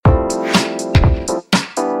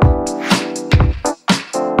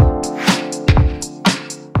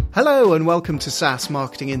Hello and welcome to SaaS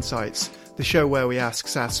Marketing Insights, the show where we ask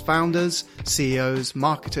SaaS founders, CEOs,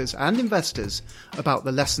 marketers and investors about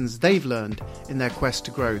the lessons they've learned in their quest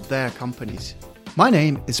to grow their companies. My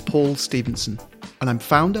name is Paul Stevenson and I'm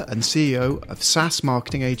founder and CEO of SaaS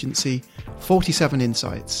marketing agency 47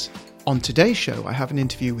 Insights. On today's show I have an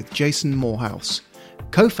interview with Jason Morehouse,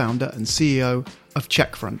 co-founder and CEO of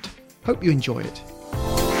Checkfront. Hope you enjoy it.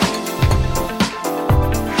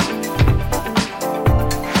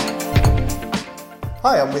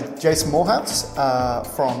 Hi, I'm with Jason Morehouse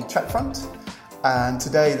from Checkfront, and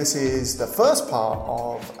today this is the first part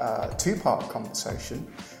of a two-part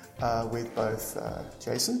conversation with both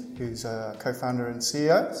Jason, who's a co-founder and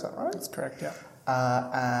CEO, is that right? That's correct, yeah.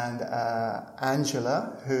 And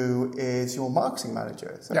Angela, who is your marketing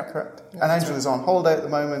manager, is that correct? Yeah, and Angela's on holiday at the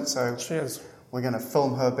moment, so she is. We're going to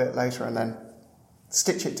film her a bit later and then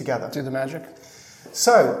stitch it together. Do the magic.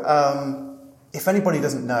 So, if anybody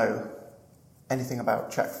doesn't know anything about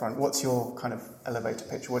Checkfront, what's your kind of elevator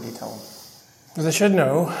pitch? What do you tell them? Well, they should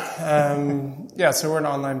know. So we're an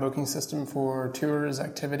online booking system for tours,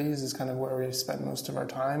 activities is kind of where we spend most of our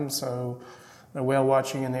time. So the whale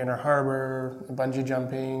watching in the Inner Harbor, bungee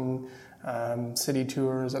jumping, city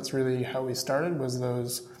tours, that's really how we started, was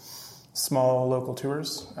those small local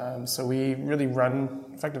tours. So we really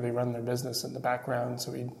effectively run their business in the background.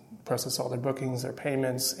 So we process all their bookings, their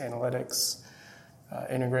payments, analytics,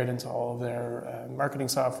 integrate into all of their marketing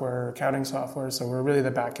software, accounting software. So we're really the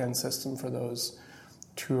back-end system for those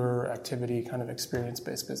tour activity kind of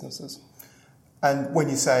experience-based businesses. And when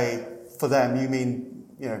you say for them, you mean,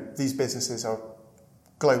 these businesses are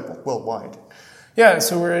global, worldwide? Yeah,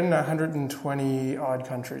 so we're in 120 odd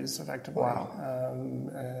countries, effectively. Wow.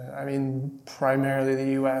 Primarily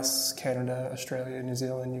the US, Canada, Australia, New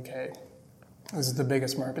Zealand, UK. This is the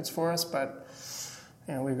biggest markets for us, but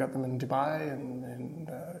we've got them in Dubai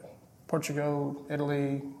and Portugal,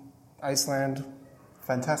 Italy, Iceland.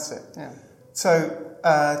 Fantastic. Yeah. So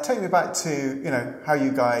take me back to how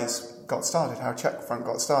you guys got started, how Checkfront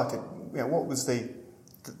got started. What was the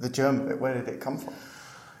germ of it? Where did it come from?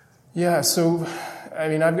 Yeah. So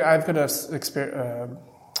I've got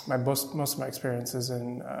most of my experience is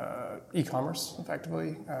in e-commerce,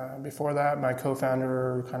 effectively. Before that, my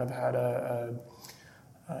co-founder kind of had a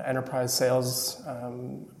enterprise sales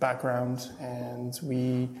background, and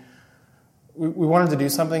we wanted to do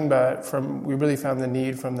something, but we really found the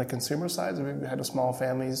need from the consumer side. So we had a small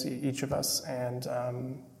families, each of us, and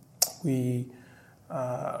we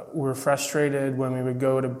were frustrated when we would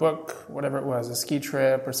go to book whatever it was, a ski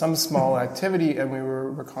trip or some small activity, and we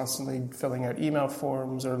were constantly filling out email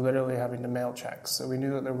forms or literally having to mail checks. So we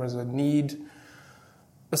knew that there was a need,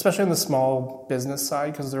 especially on the small business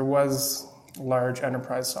side, because there was large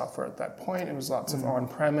enterprise software at that point. It was lots of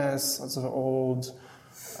on-premise, lots of old,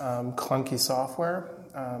 clunky software.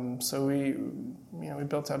 So we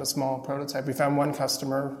built out a small prototype. We found one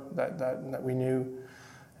customer that we knew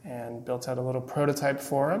and built out a little prototype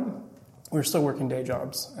for him. We were still working day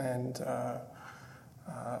jobs, and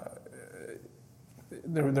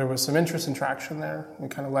there was some interest and traction there. We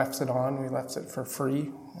kind of left it on. We left it for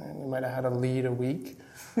free, and we might have had a lead a week.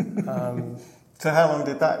 So how long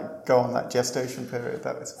did that go on, that gestation period?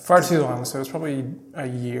 That was far too long. So it was probably a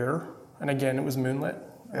year. And again, it was moonlit.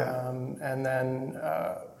 Yeah. And then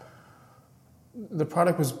the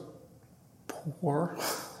product was poor.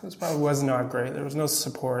 It was not great. There was no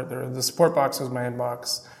support. The support box was my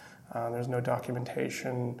inbox. There's no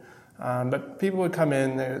documentation. But people would come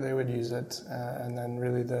in, they would use it. And then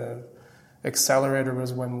really the accelerator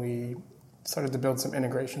was when we started to build some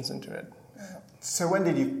integrations into it. So when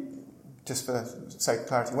did you... Just for the sake of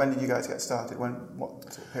clarity, when did you guys get started? What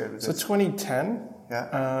sort of period was it? So 2010.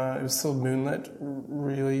 Yeah. It was still moonlit.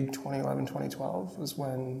 Really, 2011, 2012 was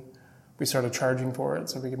when we started charging for it,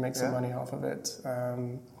 so we could make some money off of it.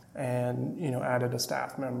 And added a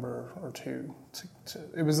staff member or two.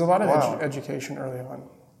 It was a lot of education early on.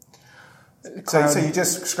 So you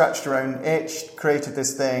just scratched your own itch, created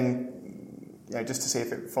this thing, just to see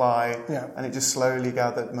if it would fly, and it just slowly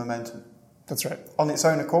gathered momentum. That's right. On its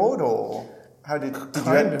own accord, or how did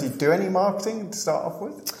you do any marketing to start off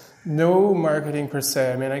with? No marketing per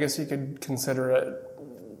se. I guess you could consider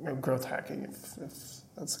it growth hacking, if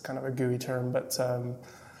that's kind of a gooey term. But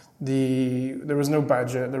there was no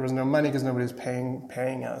budget, there was no money because nobody was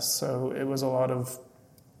paying us. So it was a lot of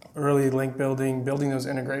early link building those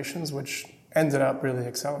integrations, which ended up really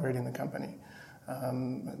accelerating the company.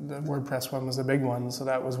 The WordPress one was a big one, so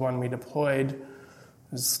that was one we deployed.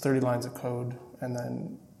 It was 30 lines of code, and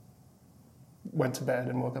then went to bed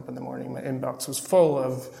and woke up in the morning. My inbox was full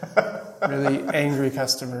of really angry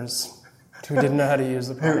customers who didn't know how to use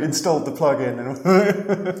the product. Who installed the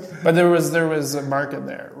plugin. But there was a market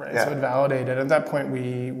there, right? Yeah. So it validated. At that point,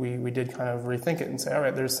 we did kind of rethink it and say, all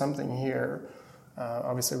right, there's something here.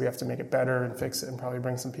 Obviously, we have to make it better and fix it and probably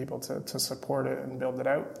bring some people to support it and build it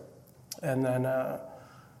out. And then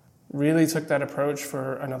really took that approach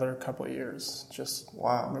for another couple of years. Just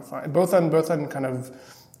refine both on kind of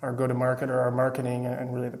our go-to-market or our marketing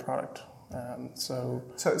and really the product. So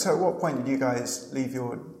at what point did you guys leave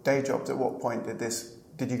your day jobs? At what point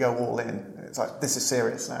did you go all in? It's like, this is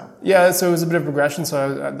serious now. Yeah, so it was a bit of progression.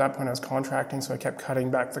 So at that point I was contracting, so I kept cutting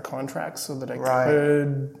back the contracts so that I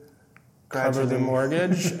could cover the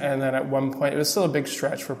mortgage. And then at one point, it was still a big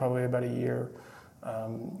stretch for probably about a year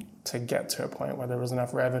to get to a point where there was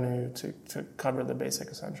enough revenue to cover the basic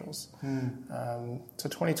essentials. So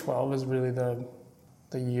 2012 is really the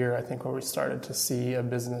year, I think, where we started to see a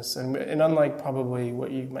business. And unlike probably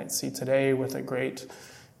what you might see today with a great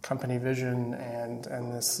company vision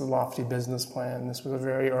and this lofty business plan, this was a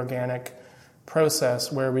very organic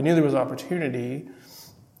process where we knew there was opportunity.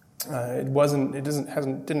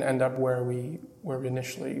 Didn't end up where we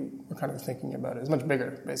initially were kind of thinking about it. It's much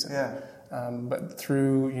bigger, basically. Yeah. But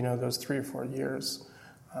through those 3 or 4 years,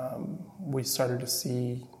 we started to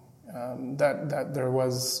see that there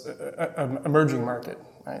was an emerging market,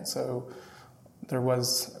 right? So there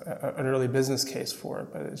was an early business case for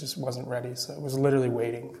it, but it just wasn't ready. So it was literally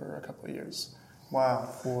waiting for a couple of years. Wow.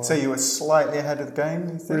 So you were slightly ahead of the game, you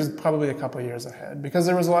think? There was probably a couple of years ahead because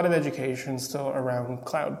there was a lot of education still around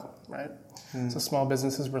cloud, right? So small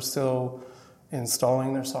businesses were still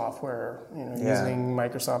installing their software, using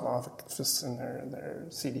Microsoft Office and their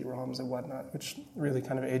CD-ROMs and whatnot, which really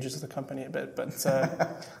kind of ages the company a bit, but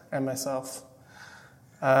and myself.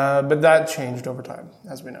 But that changed over time,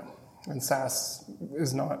 as we know. And SaaS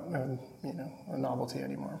is not a novelty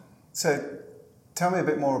anymore. So tell me a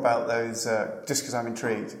bit more about those, just because I'm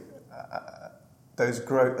intrigued, those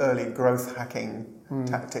early growth hacking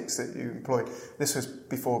tactics that you employed. This was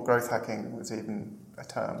before growth hacking was even a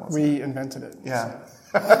term, wasn't it? We invented it. Yeah.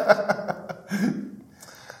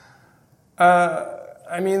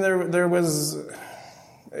 I mean, there was...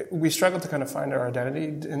 We struggled to kind of find our identity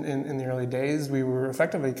in the early days. We were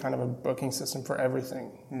effectively kind of a booking system for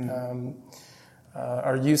everything.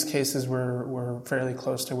 Our use cases were fairly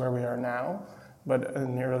close to where we are now. But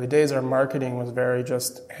in the early days, our marketing was very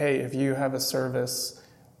just, hey, if you have a service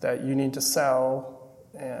that you need to sell,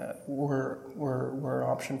 we're an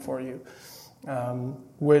option for you.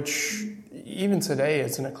 Which even today,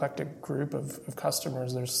 it's an eclectic group of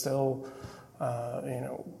customers. There's still,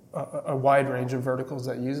 a wide range of verticals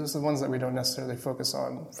that use us. The ones that we don't necessarily focus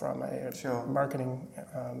on from a marketing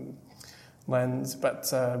lens,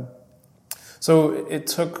 but. So it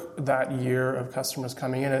took that year of customers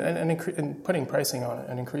coming in and putting pricing on it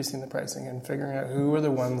and increasing the pricing and figuring out who were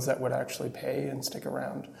the ones that would actually pay and stick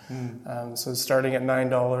around. So starting at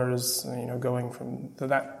 $9, going from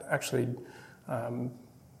that actually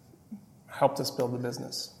helped us build the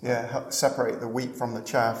business. Yeah, help separate the wheat from the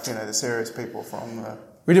chaff. The serious people from.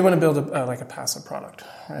 We didn't want to build a passive product,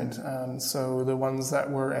 right? So the ones that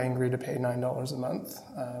were angry to pay $9 a month.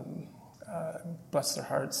 Bless their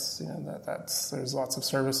hearts, there's lots of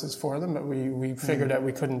services for them, but we figured out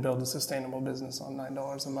we couldn't build a sustainable business on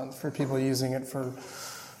 $9 a month for people using it for,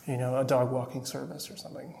 a dog walking service or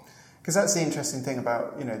something. Because that's the interesting thing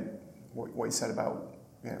about, what you said about,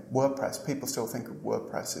 WordPress. People still think of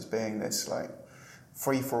WordPress as being this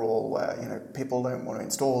free-for-all where, people don't want to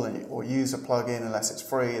install or use a plugin unless it's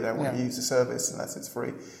free. They don't want to use a service unless it's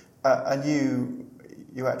free. And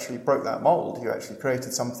you actually broke that mold. You actually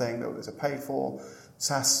created something that was a paid-for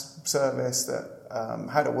SaaS service that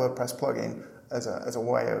had a WordPress plugin as a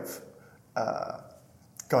way of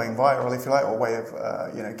going viral, if you like, or a way of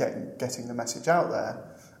getting the message out there.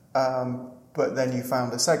 But then you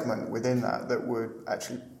found a segment within that would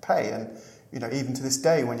actually pay. And even to this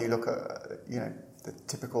day, when you look at the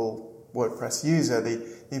typical WordPress user, the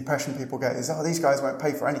impression people get is, these guys won't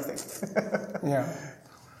pay for anything.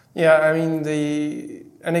 Yeah, I mean,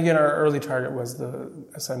 and again, our early target was the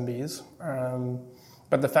SMBs.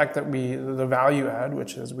 But the fact that the value add,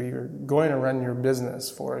 which is we are going to run your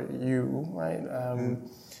business for you, right?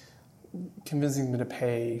 Convincing them to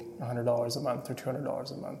pay $100 a month or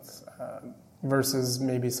 $200 a month versus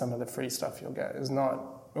maybe some of the free stuff you'll get is not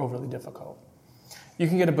overly difficult. You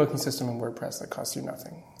can get a booking system in WordPress that costs you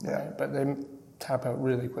nothing, right? But they tap out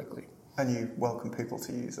really quickly. And you welcome people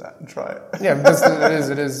to use that and try it. Yeah, because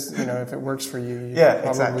it is. If it works for you, you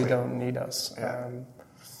probably don't need us.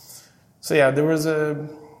 Yeah. There was a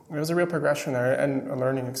real progression there and a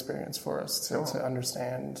learning experience for us to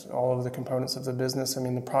understand all of the components of the business. I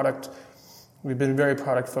mean, the product we've been very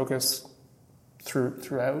product focused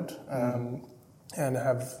throughout, and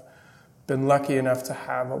have been lucky enough to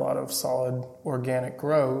have a lot of solid organic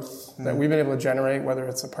growth that we've been able to generate, whether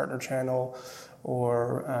it's a partner channel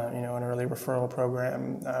or an early referral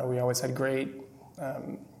program. We always had great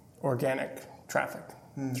organic traffic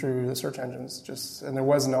through the search engines, and there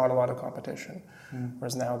was not a lot of competition,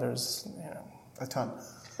 whereas now there's a ton.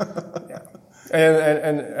 Yeah.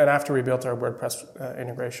 And after we built our WordPress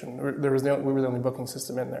integration, we were the only booking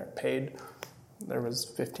system in there, paid. There was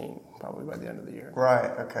 15 probably by the end of the year. Right.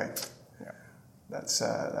 Okay. Yeah.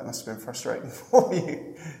 That must have been frustrating for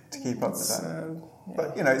you to keep up with that. Yeah.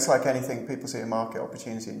 But it's like anything. People see a market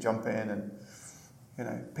opportunity and jump in,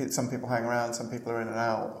 and some people hang around, some people are in and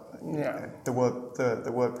out. Yeah. The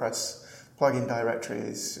WordPress plugin directory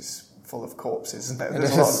is just full of corpses, isn't it?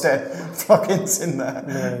 There's a lot of dead plugins in there.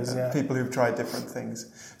 There is, yeah. People who've tried different things.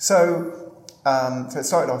 So it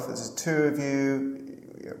started off as two of you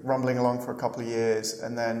rumbling along for a couple of years,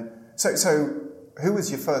 and then so who was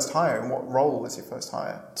your first hire, and what role was your first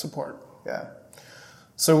hire? Support. Yeah.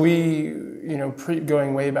 So we,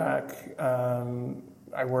 going way back,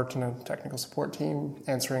 I worked in a technical support team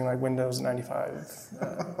answering like Windows 95.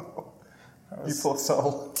 You poor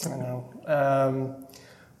soul. I know.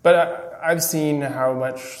 But I've seen how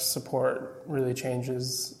much support really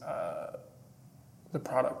changes the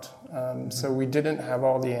product. So we didn't have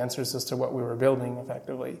all the answers as to what we were building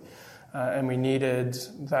effectively. And we needed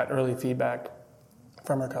that early feedback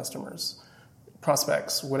from our customers,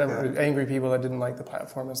 prospects, whatever, angry people that didn't like the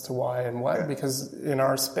platform as to why and what. Yeah. Because in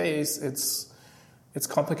our space, it's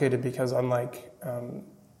complicated because unlike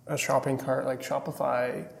a shopping cart like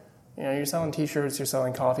Shopify, you're selling T-shirts, you're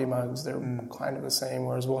selling coffee mugs, they're kind of the same,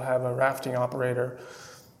 whereas we'll have a rafting operator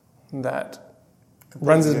that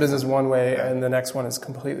runs his business one way and the next one is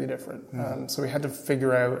completely different. So we had to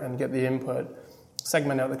figure out and get the input,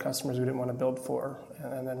 segment out the customers we didn't want to build for,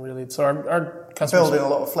 and then really, so our customers... Build in a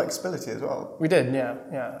lot of flexibility as well. We did,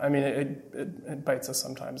 yeah. I mean, it bites us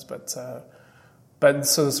sometimes, but so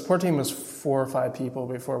the support team was 4 or 5 people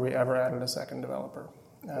before we ever added a second developer.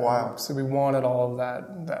 Wow. So we wanted all of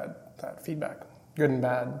that feedback, good and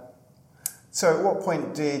bad. So at what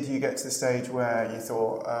point did you get to the stage where you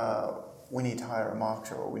thought, we need to hire a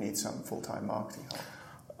marketer or we need some full-time marketing help?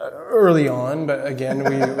 Early on, but again,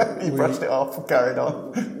 you brushed it off and carried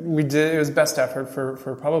on. We did. It was best effort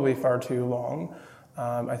for probably far too long.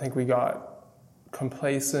 I think we got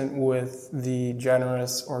complacent with the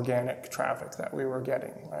generous organic traffic that we were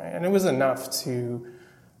getting, right? And it was enough to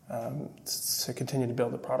continue to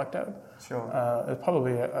build the product out. Sure. It was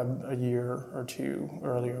probably a year or two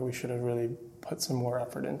earlier. We should have really put some more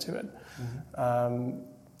effort into it.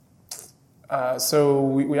 So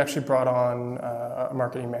we actually brought on a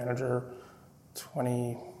marketing manager. I'm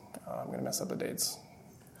going to mess up the dates.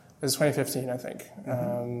 It was 2015, I think.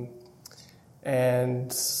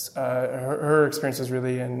 And her experience is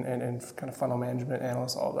really in kind of funnel management,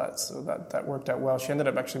 analysts, all of that. So that worked out well. She ended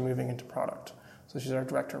up actually moving into product. So she's our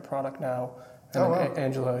director of product now. And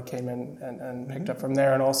Angela came in and picked up from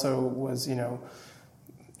there, and also was,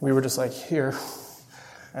 we were just like, here,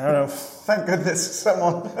 I don't know. Thank goodness,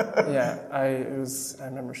 someone. Yeah, I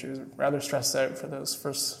remember she was rather stressed out for those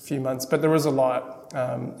first few months, but there was a lot.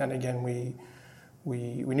 And again, we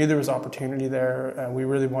knew there was opportunity there, and we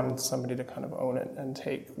really wanted somebody to kind of own it and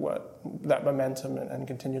take that momentum and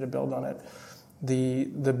continue to build on it.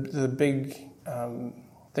 The big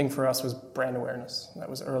thing for us was brand awareness. That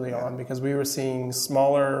was early on because we were seeing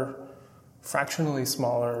fractionally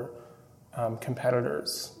smaller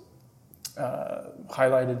competitors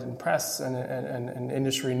highlighted in press and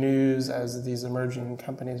industry news as these emerging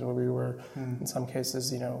companies where we were, in some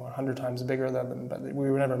cases, 100 times bigger than them, but we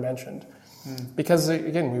were never mentioned. Because,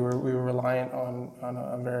 again, we were reliant on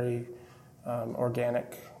a very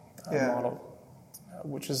organic model,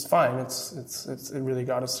 which is fine. It really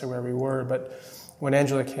got us to where we were, but when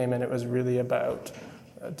Angela came in, it was really about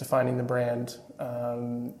defining the brand,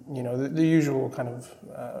 the usual kind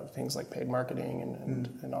of things like paid marketing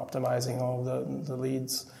and optimizing all the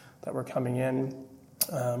leads that were coming in,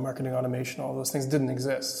 marketing automation, all those things didn't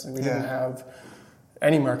exist. And we didn't have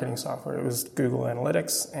any marketing software. It was Google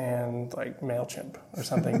Analytics and like MailChimp or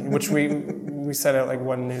something, which we sent out like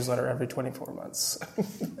one newsletter every 24 months.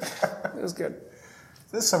 It was good.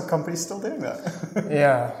 There's some companies still doing that.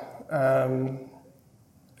 Yeah.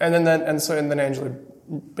 And then Angela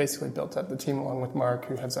basically built up the team along with Mark,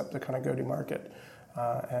 who heads up the kind of go-to-market.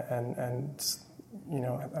 And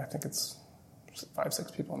I think it's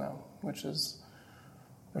 5-6 people now, which is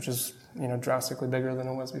drastically bigger than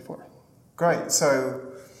it was before. Great. So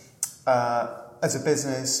As a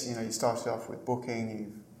business, you started off with Booking,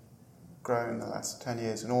 you've grown the last 10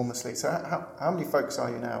 years enormously. So how many folks are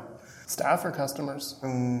you now? Staff or customers?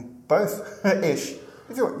 Both-ish.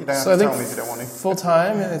 You don't have So to I tell me if you don't want to.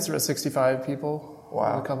 Full-time, it's about 65 people.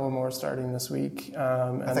 Wow. A couple more starting this week.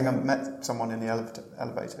 I think I met someone in the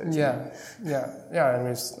elevator. Yeah, and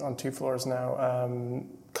we're on 2 floors now.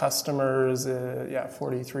 Customers,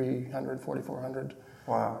 4,300, 4,400.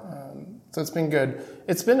 Wow. So it's been good.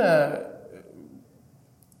 It's been a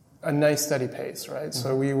nice steady pace, right? Mm-hmm.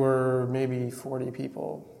 So we were maybe 40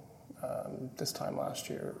 people this time last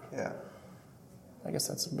year. Yeah. I guess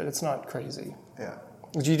but it's not crazy. Yeah.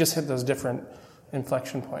 You just hit those different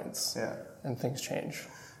inflection points. Yeah. And things change.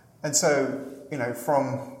 And so,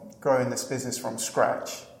 from growing this business from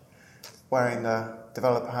scratch, wearing the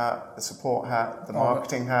developer hat, the support hat, the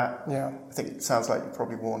marketing hat. Yeah. I think it sounds like you've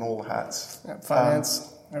probably worn all the hats. Yeah,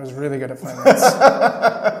 finance. I was really good at finance.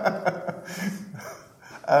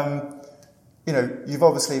 You've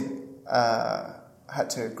obviously had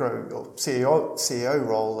to grow your CEO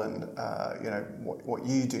role and, what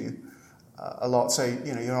you do a lot. So,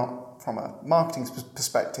 you're not, from a marketing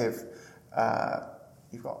perspective,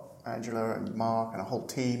 you've got Angela and Mark and a whole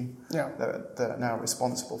team that are now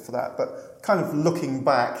responsible for that. But kind of looking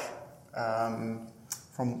back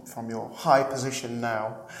from your high position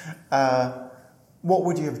now, what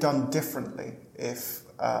would you have done differently if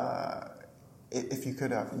you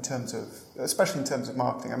could have, especially in terms of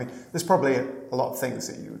marketing? I mean, there's probably a lot of things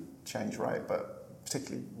that you would change, right? But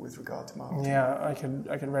particularly with regard to marketing. Yeah, I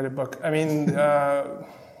could write a book. I mean,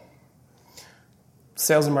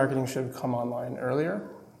 sales and marketing should have come online earlier.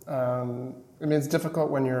 It's difficult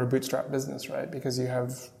when you're a bootstrap business, right? Because you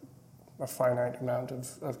have a finite amount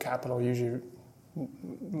of capital, usually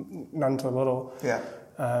none to little. Yeah.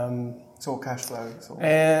 It's all cash flow.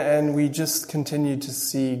 And we just continue to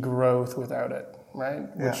see growth without it, right?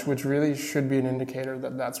 Which really should be an indicator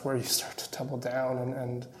that that's where you start to double down.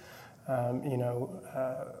 And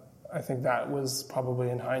I think that was probably,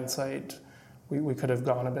 in hindsight, we could have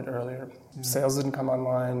gone a bit earlier. Mm-hmm. Sales didn't come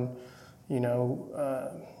online,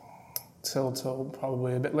 till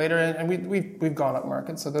probably a bit later, and we've gone up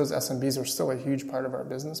market. So those SMBs are still a huge part of our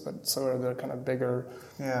business, but so are the kind of bigger,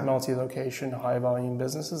 multi-location, high-volume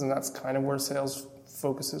businesses, and that's kind of where sales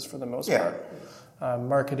focuses for the most part.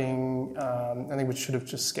 Marketing, I think we should have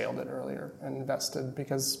just scaled it earlier and invested,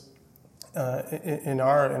 because in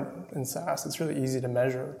SaaS, it's really easy to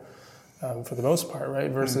measure. For the most part,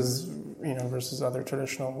 right? Versus other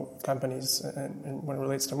traditional companies, and when it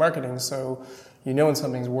relates to marketing. So, when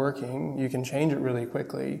something's working, you can change it really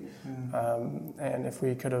quickly. And if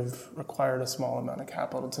we could have required a small amount of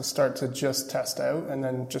capital to start to just test out, and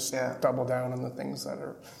then just double down on the things that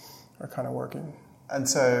are kind of working. And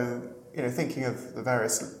so, thinking of the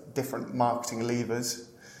various different marketing levers,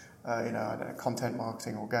 content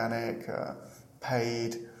marketing, organic,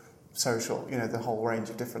 paid, social, the whole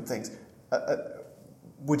range of different things.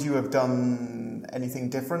 Would you have done anything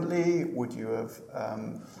differently? Would you have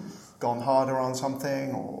gone harder on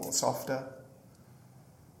something or softer?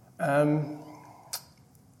 I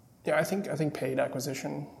think paid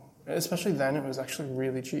acquisition, especially then, it was actually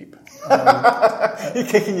really cheap. You're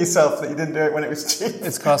kicking yourself that you didn't do it when it was cheap.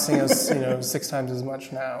 It's costing us 6 times as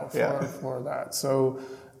much now for that. So.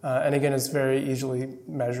 And again, it's very easily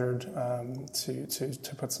measured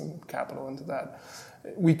to put some capital into that.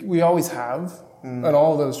 We always have on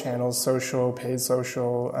all those channels: social, paid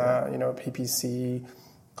social, PPC,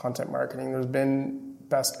 content marketing. There's been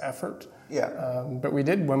best effort. But we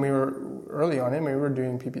did, when we were early on we were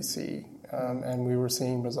doing PPC, and we were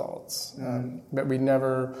seeing results. But we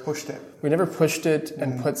never pushed it. We never pushed it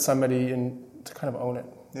and put somebody in to kind of own it.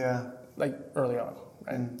 Yeah. Like early on,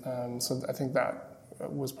 right? So I think that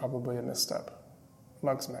was probably a misstep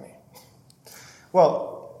amongst many.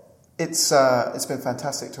 Well, it's been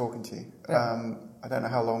fantastic talking to you. I don't know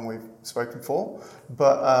how long we've spoken for,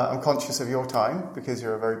 but I'm conscious of your time because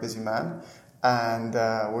you're a very busy man, and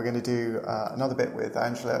we're going to do another bit with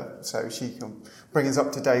Angela so she can bring us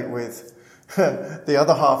up to date with the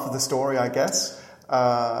other half of the story, I guess,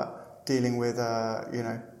 dealing with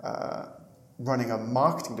running a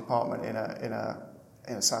marketing department in a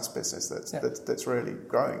SaaS business that's really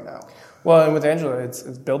growing now. Well, and with Angela, it's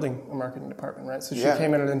building a marketing department, right? So she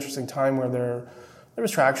came in at an interesting time where there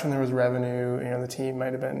was traction, there was revenue. The team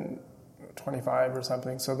might have been 25 or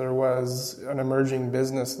something. So there was an emerging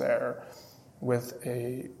business there with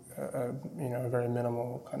a very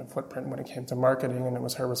minimal kind of footprint when it came to marketing, and it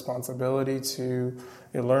was her responsibility to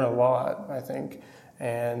learn a lot, I think,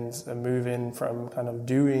 and move in from kind of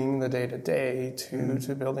doing the day-to-day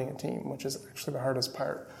to building a team, which is actually the hardest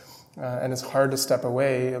part. And it's hard to step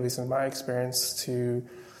away, at least in my experience, to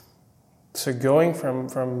going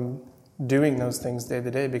from doing those things day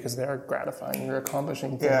to day, because they are gratifying. You're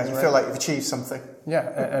accomplishing things. Yeah, you feel like you've achieved something.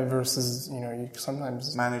 Yeah, versus, you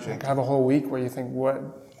sometimes managing. Have a whole week where you think,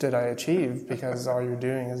 what did I achieve? Because all you're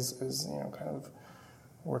doing is kind of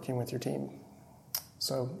working with your team.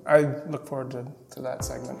 So I look forward to that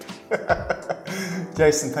segment.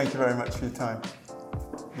 Jason, thank you very much for your time.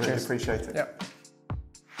 Really Cheers. Appreciate it. Yeah.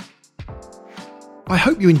 I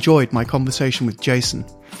hope you enjoyed my conversation with Jason.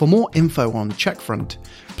 For more info on Checkfront,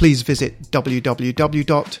 please visit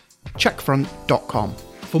www.checkfront.com.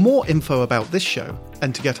 For more info about this show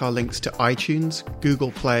and to get our links to iTunes,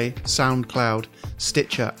 Google Play, SoundCloud,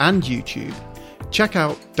 Stitcher and YouTube, check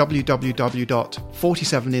out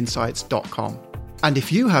www.47insights.com. And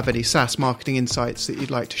if you have any SaaS marketing insights that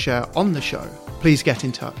you'd like to share on the show, please get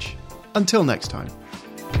in touch. Until next time.